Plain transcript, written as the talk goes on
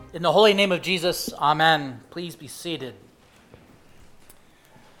In the holy name of Jesus, amen. Please be seated.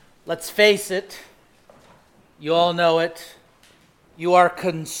 Let's face it, you all know it. You are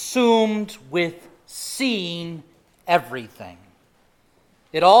consumed with seeing everything.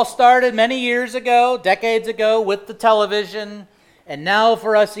 It all started many years ago, decades ago, with the television. And now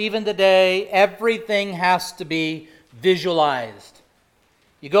for us, even today, everything has to be visualized.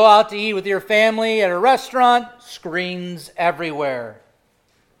 You go out to eat with your family at a restaurant, screens everywhere.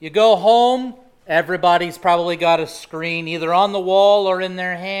 You go home, everybody's probably got a screen either on the wall or in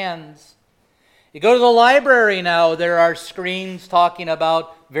their hands. You go to the library now, there are screens talking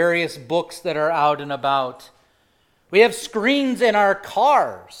about various books that are out and about. We have screens in our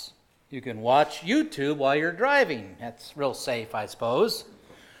cars. You can watch YouTube while you're driving. That's real safe, I suppose.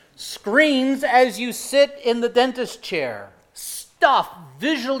 Screens as you sit in the dentist chair. Stuff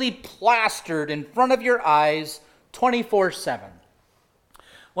visually plastered in front of your eyes 24/7.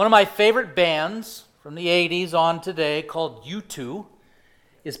 One of my favorite bands from the 80s on today, called U2,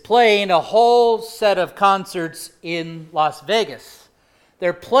 is playing a whole set of concerts in Las Vegas.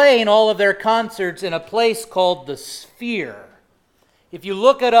 They're playing all of their concerts in a place called the Sphere. If you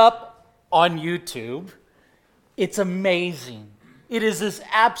look it up on YouTube, it's amazing. It is this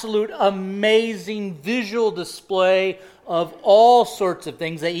absolute amazing visual display of all sorts of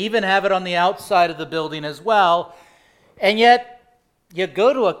things. They even have it on the outside of the building as well. And yet, you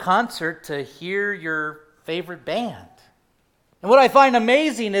go to a concert to hear your favorite band. And what I find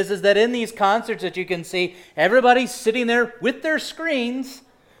amazing is that in these concerts that you can see, everybody's sitting there with their screens,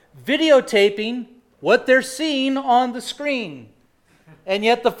 videotaping what they're seeing on the screen. And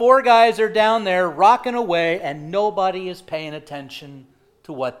yet the four guys are down there rocking away and nobody is paying attention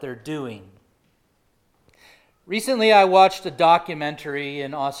to what they're doing. Recently I watched a documentary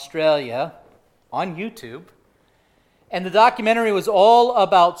in Australia on YouTube. And the documentary was all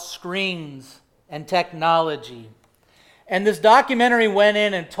about screens and technology. And this documentary went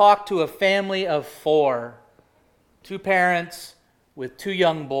in and talked to a family of four, two parents with two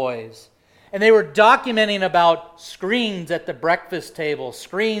young boys. And they were documenting about screens at the breakfast table,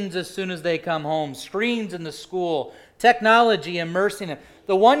 screens as soon as they come home, screens in the school, technology immersing them.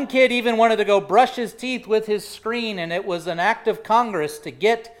 The one kid even wanted to go brush his teeth with his screen, and it was an act of Congress to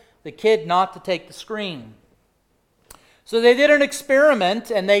get the kid not to take the screen. So they did an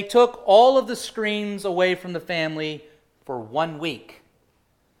experiment, and they took all of the screens away from the family for 1 week.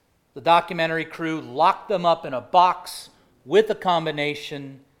 The documentary crew locked them up in a box with a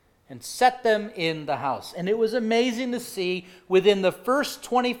combination and set them in the house. And it was amazing to see, within the first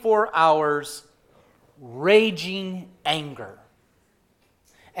 24 hours, raging anger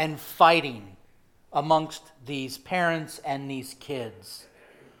and fighting amongst these parents and these kids.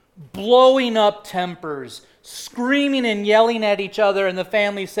 Blowing up tempers, screaming and yelling at each other, and the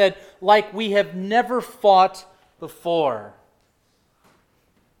family said, like we have never fought before.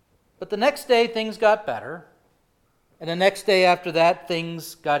 But the next day, things got better. And the next day after that,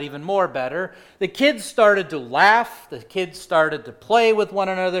 things got even more better. The kids started to laugh. The kids started to play with one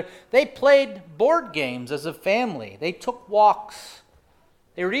another. They played board games as a family. They took walks.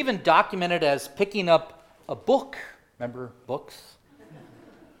 They were even documented as picking up a book. Remember books?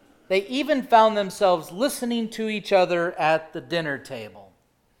 They even found themselves listening to each other at the dinner table.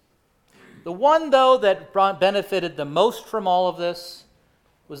 The one, though, that benefited the most from all of this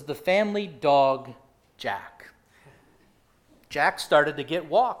was the family dog, Jack. Jack started to get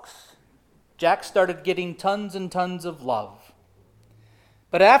walks. Jack started getting tons and tons of love.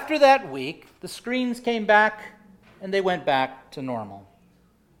 But after that week, the screens came back and they went back to normal.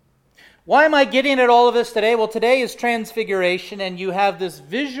 Why am I getting at all of this today? Well, today is Transfiguration, and you have this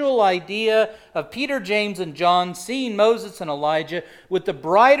visual idea of Peter, James, and John seeing Moses and Elijah with the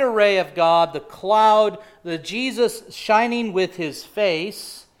bright array of God, the cloud, the Jesus shining with his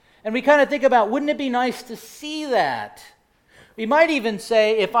face. And we kind of think about, wouldn't it be nice to see that? We might even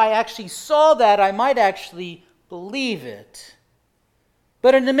say, if I actually saw that, I might actually believe it.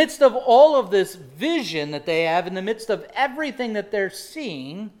 But in the midst of all of this vision that they have, in the midst of everything that they're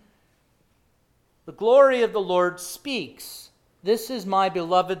seeing, the glory of the Lord speaks. This is my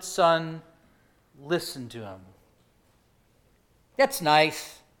beloved Son, listen to him. That's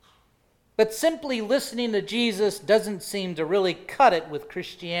nice. But simply listening to Jesus doesn't seem to really cut it with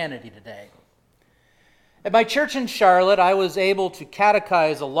Christianity today. At my church in Charlotte, I was able to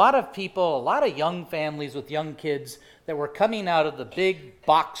catechize a lot of people, a lot of young families with young kids that were coming out of the big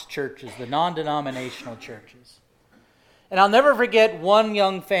box churches, the non-denominational churches. And I'll never forget one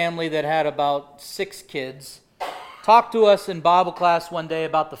young family that had about 6 kids talk to us in Bible class one day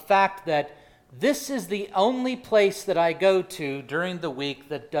about the fact that This is the only place that I go to during the week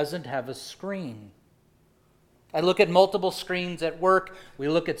that doesn't have a screen. I look at multiple screens at work. We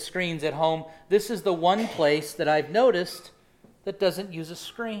look at screens at home. This is the one place that I've noticed that doesn't use a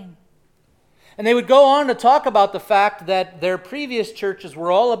screen. And they would go on to talk about the fact that their previous churches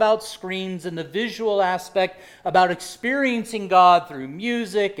were all about screens and the visual aspect, about experiencing God through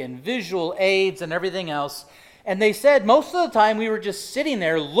music and visual aids and everything else. And they said most of the time we were just sitting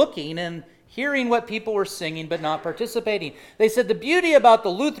there looking and hearing what people were singing but not participating. They said the beauty about the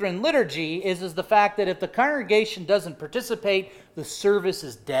Lutheran liturgy is the fact that if the congregation doesn't participate, the service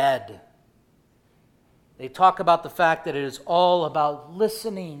is dead. They talk about the fact that it is all about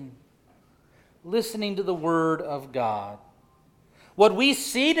listening to the Word of God. What we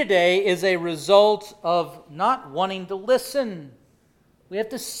see today is a result of not wanting to listen. We have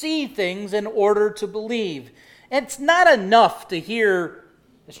to see things in order to believe. It's not enough to hear,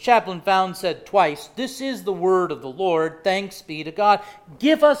 as Chaplain Found said twice, "This is the word of the Lord, thanks be to God."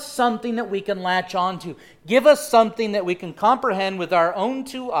 Give us something that we can latch onto. Give us something that we can comprehend with our own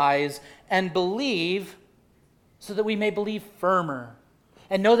two eyes and believe, so that we may believe firmer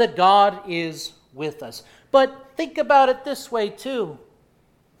and know that God is with us. But think about it this way too.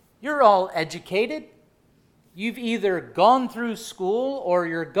 You're all educated. You've either gone through school or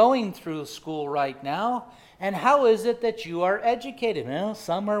you're going through school right now. And how is it that you are educated? Well,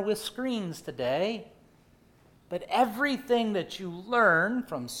 some are with screens today. But everything that you learn,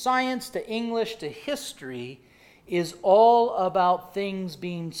 from science to English to history, is all about things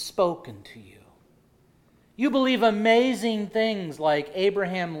being spoken to you. You believe amazing things like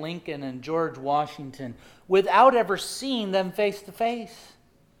Abraham Lincoln and George Washington without ever seeing them face to face.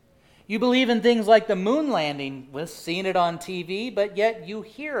 You believe in things like the moon landing with seeing it on TV, but yet you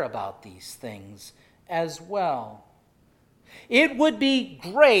hear about these things as well. It would be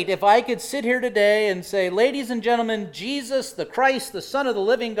great if I could sit here today and say, ladies and gentlemen, Jesus, the Christ, the Son of the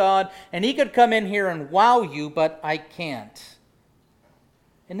living God, and he could come in here and wow you, but I can't.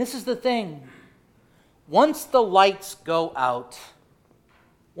 And this is the thing. Once the lights go out,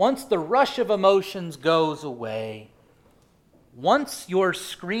 once the rush of emotions goes away, once your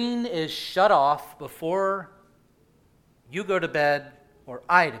screen is shut off before you go to bed or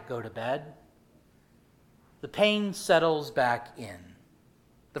I go to bed, the pain settles back in.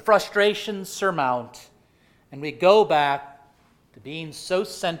 The frustrations surmount, and we go back to being so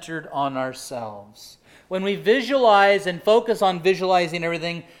centered on ourselves. When we visualize and focus on visualizing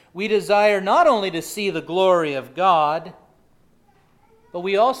everything, we desire not only to see the glory of God, but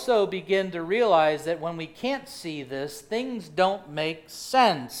we also begin to realize that when we can't see this, things don't make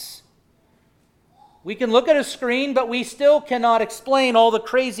sense. We can look at a screen, but we still cannot explain all the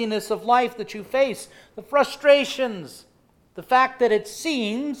craziness of life that you face, the frustrations, the fact that it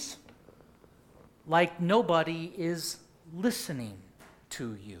seems like nobody is listening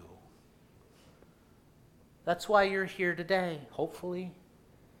to you. That's why you're here today, hopefully.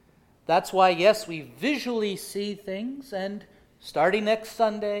 That's why, yes, we visually see things, and starting next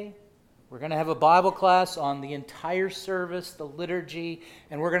Sunday, we're going to have a Bible class on the entire service, the liturgy,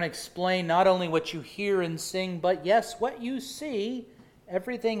 and we're going to explain not only what you hear and sing, but yes, what you see.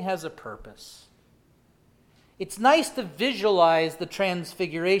 Everything has a purpose. It's nice to visualize the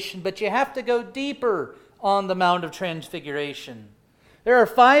Transfiguration, but you have to go deeper on the Mount of Transfiguration. There are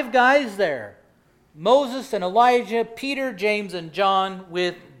 5 guys there: Moses and Elijah, Peter, James, and John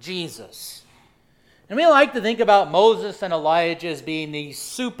with Jesus. And we like to think about Moses and Elijah as being these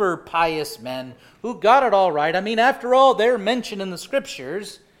super pious men who got it all right. I mean, after all, they're mentioned in the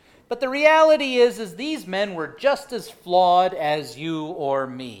scriptures. But the reality is these men were just as flawed as you or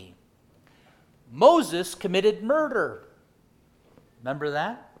me. Moses committed murder. Remember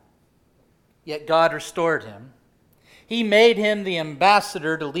that? Yet God restored him. He made him the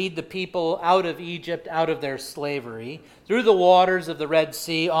ambassador to lead the people out of Egypt, out of their slavery, through the waters of the Red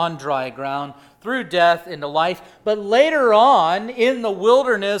Sea, on dry ground, through death into life. But later on, in the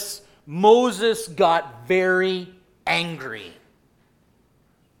wilderness, Moses got very angry.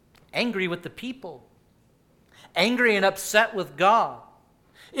 Angry with the people. Angry and upset with God.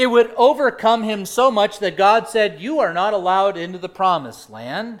 It would overcome him so much that God said, "You are not allowed into the promised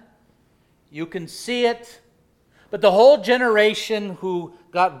land. You can see it, but the whole generation who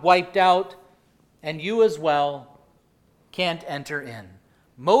got wiped out, and you as well, can't enter in."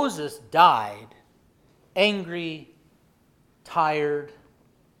 Moses died angry, tired,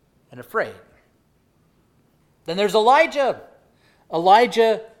 and afraid. Then there's Elijah.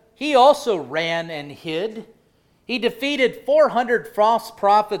 Elijah, he also ran and hid. He defeated 400 false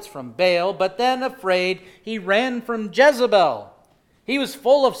prophets from Baal, but then afraid, he ran from Jezebel. He was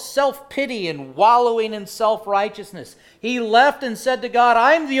full of self-pity and wallowing in self-righteousness. He left and said to God,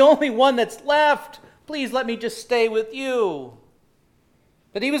 I'm the only one that's left. Please let me just stay with you.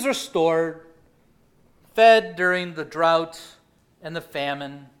 But he was restored, fed during the drought and the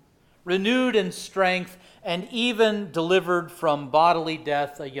famine, renewed in strength, and even delivered from bodily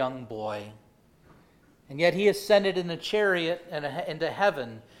death a young boy. And yet he ascended in a chariot into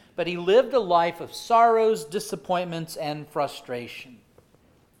heaven, but he lived a life of sorrows, disappointments, and frustration.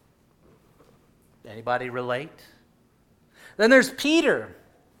 Anybody relate? Then there's Peter.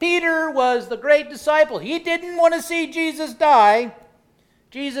 Peter was the great disciple. He didn't want to see Jesus die.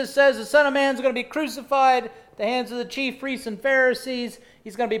 Jesus says the Son of Man is going to be crucified at the hands of the chief priests and Pharisees.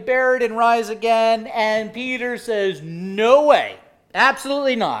 He's going to be buried and rise again. And Peter says, no way.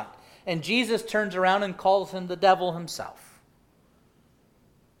 Absolutely not. And Jesus turns around and calls him the devil himself.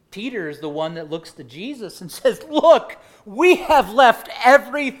 Peter is the one that looks to Jesus and says, look, we have left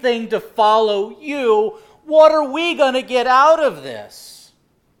everything to follow you. What are we going to get out of this?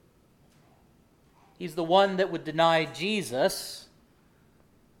 He's the one that would deny Jesus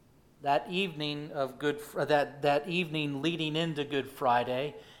that evening that evening leading into Good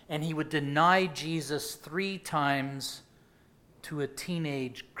Friday, and he would deny Jesus 3 times to a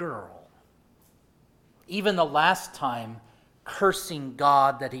teenage girl. Even the last time, cursing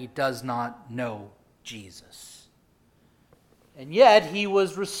God that he does not know Jesus. And yet he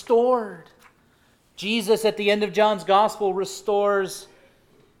was restored. Jesus, at the end of John's Gospel, restores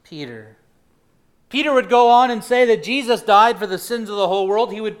Peter. Peter would go on and say that Jesus died for the sins of the whole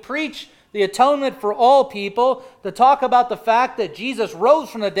world. He would preach the atonement for all people, to talk about the fact that Jesus rose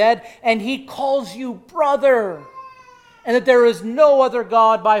from the dead, and he calls you brother, and that there is no other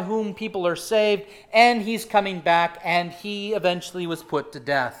God by whom people are saved, and he's coming back, and he eventually was put to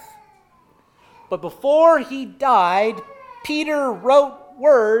death. But before he died, Peter wrote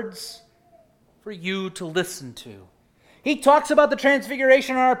words for you to listen to. He talks about the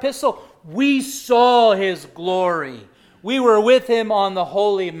Transfiguration in our epistle. We saw his glory. We were with him on the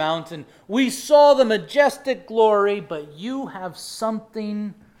holy mountain. We saw the majestic glory, but you have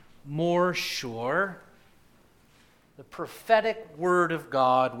something more sure. The prophetic word of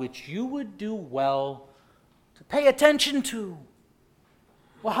God, which you would do well to pay attention to.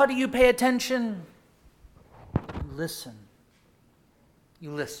 Well, how do you pay attention? You listen.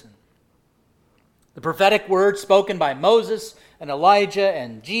 You listen. The prophetic word spoken by Moses and Elijah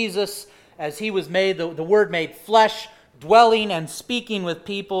and Jesus, as he was made, the word made flesh, dwelling and speaking with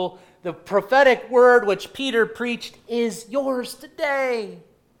people. The prophetic word which Peter preached is yours today.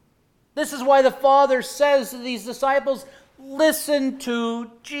 This is why the Father says to these disciples, listen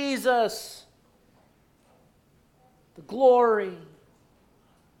to Jesus. The glory,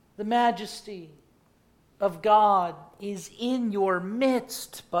 the majesty of God is in your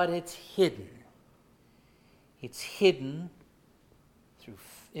midst, but it's hidden. It's hidden through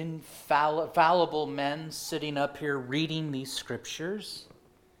infallible men sitting up here reading these scriptures.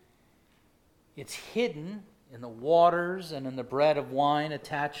 It's hidden in the waters and in the bread of wine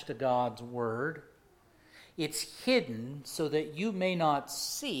attached to God's word. It's hidden so that you may not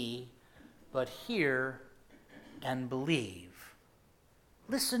see, but hear and believe.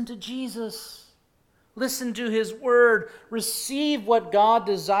 Listen to Jesus. Listen to his word. Receive what God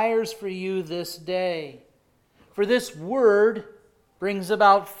desires for you this day. For this word brings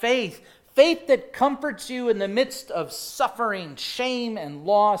about faith. Faith that comforts you in the midst of suffering, shame, and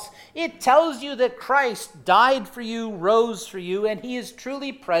loss. It tells you that Christ died for you, rose for you, and he is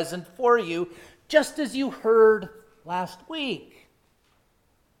truly present for you, just as you heard last week.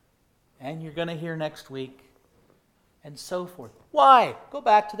 And you're going to hear next week, and so forth. Why? Go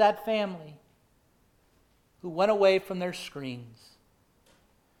back to that family who went away from their screens.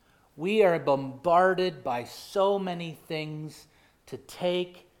 We are bombarded by so many things to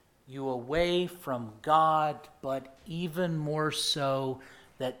take you away from God, but even more so,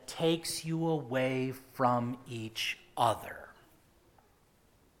 that takes you away from each other.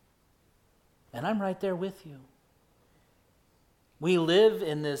 And I'm right there with you. We live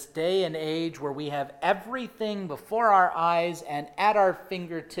in this day and age where we have everything before our eyes and at our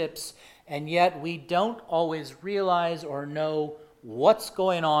fingertips, and yet we don't always realize or know what's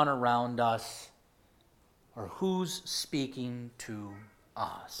going on around us or who's speaking to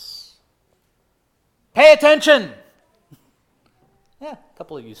us. Pay attention! Yeah, a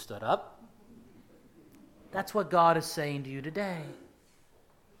couple of you stood up. That's what God is saying to you today.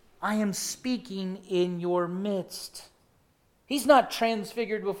 I am speaking in your midst. He's not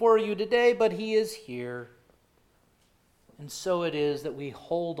transfigured before you today, but he is here. And so it is that we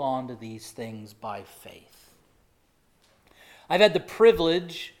hold on to these things by faith. I've had the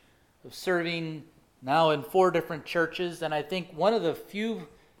privilege of serving now in 4 different churches, and I think one of the few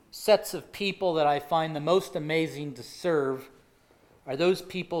sets of people that I find the most amazing to serve are those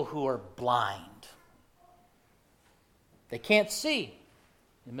people who are blind. They can't see.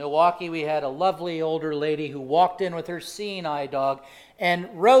 In Milwaukee, we had a lovely older lady who walked in with her seeing eye dog, and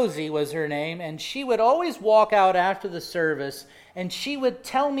Rosie was her name, and she would always walk out after the service, and she would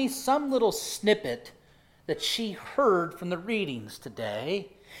tell me some little snippet that she heard from the readings today.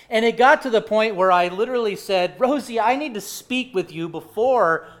 And it got to the point where I literally said, Rosie, I need to speak with you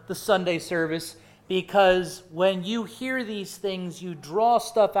before the Sunday service, because when you hear these things, you draw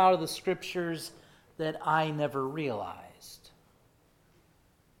stuff out of the scriptures that I never realized.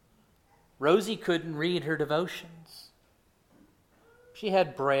 Rosie couldn't read her devotions. She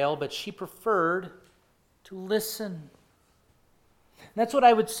had Braille, but she preferred to listen. And that's what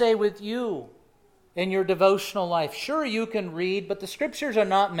I would say with you in your devotional life. Sure, you can read, but the scriptures are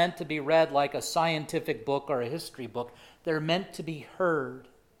not meant to be read like a scientific book or a history book. They're meant to be heard.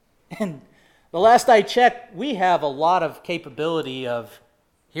 And the last I checked, we have a lot of capability of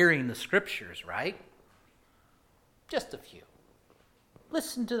hearing the scriptures, right? Just a few.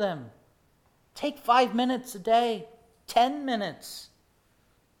 Listen to them. Take 5 minutes a day, 10 minutes.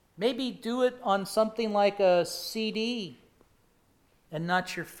 Maybe do it on something like a CD and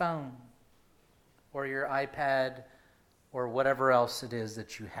not your phone or your iPad or whatever else it is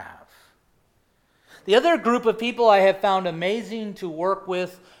that you have. The other group of people I have found amazing to work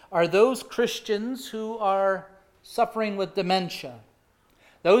with are those Christians who are suffering with dementia.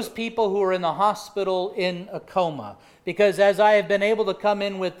 Those people who are in the hospital in a coma. Because as I have been able to come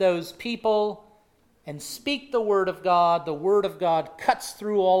in with those people and speak the Word of God cuts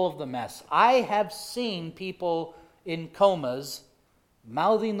through all of the mess. I have seen people in comas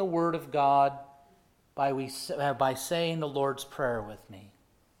mouthing the Word of God by saying the Lord's Prayer with me.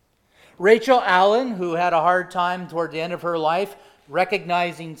 Rachel Allen, who had a hard time toward the end of her life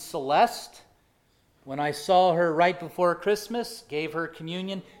recognizing Celeste, when I saw her right before Christmas, gave her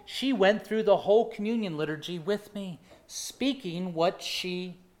communion, she went through the whole communion liturgy with me, speaking what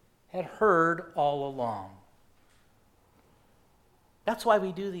she had heard all along. That's why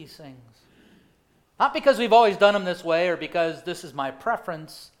we do these things. Not because we've always done them this way or because this is my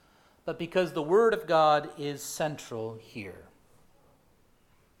preference, but because the Word of God is central here.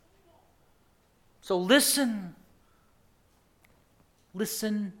 So listen.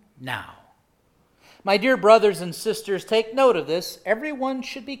 Listen now. My dear brothers and sisters, take note of this. Everyone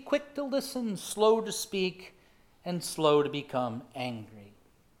should be quick to listen, slow to speak, and slow to become angry.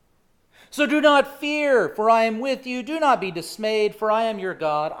 So do not fear, for I am with you. Do not be dismayed, for I am your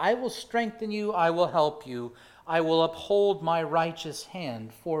God. I will strengthen you. I will help you. I will uphold my righteous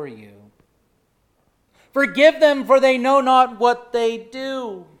hand for you. Forgive them, for they know not what they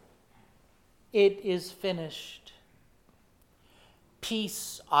do. It is finished.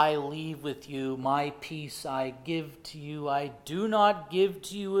 Peace I leave with you, my peace I give to you. I do not give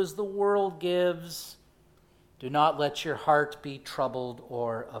to you as the world gives. Do not let your heart be troubled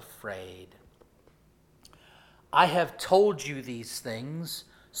or afraid. I have told you these things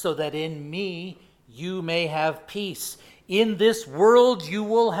so that in me you may have peace. In this world you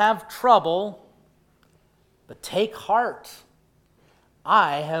will have trouble, but take heart.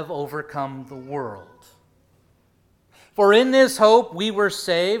 I have overcome the world. For in this hope we were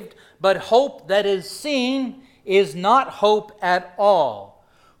saved, but hope that is seen is not hope at all.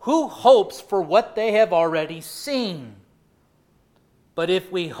 Who hopes for what they have already seen? But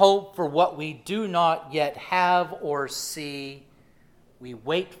if we hope for what we do not yet have or see, we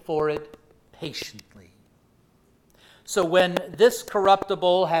wait for it patiently. So when this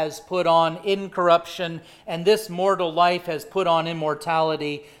corruptible has put on incorruption, and this mortal life has put on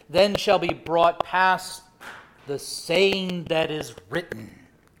immortality, then shall be brought past the saying that is written,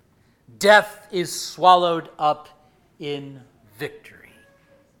 death is swallowed up in victory.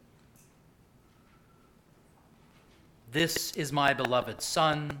 This is my beloved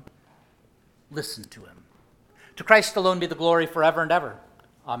Son. Listen to him. To Christ alone be the glory forever and ever.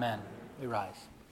 Amen. We rise.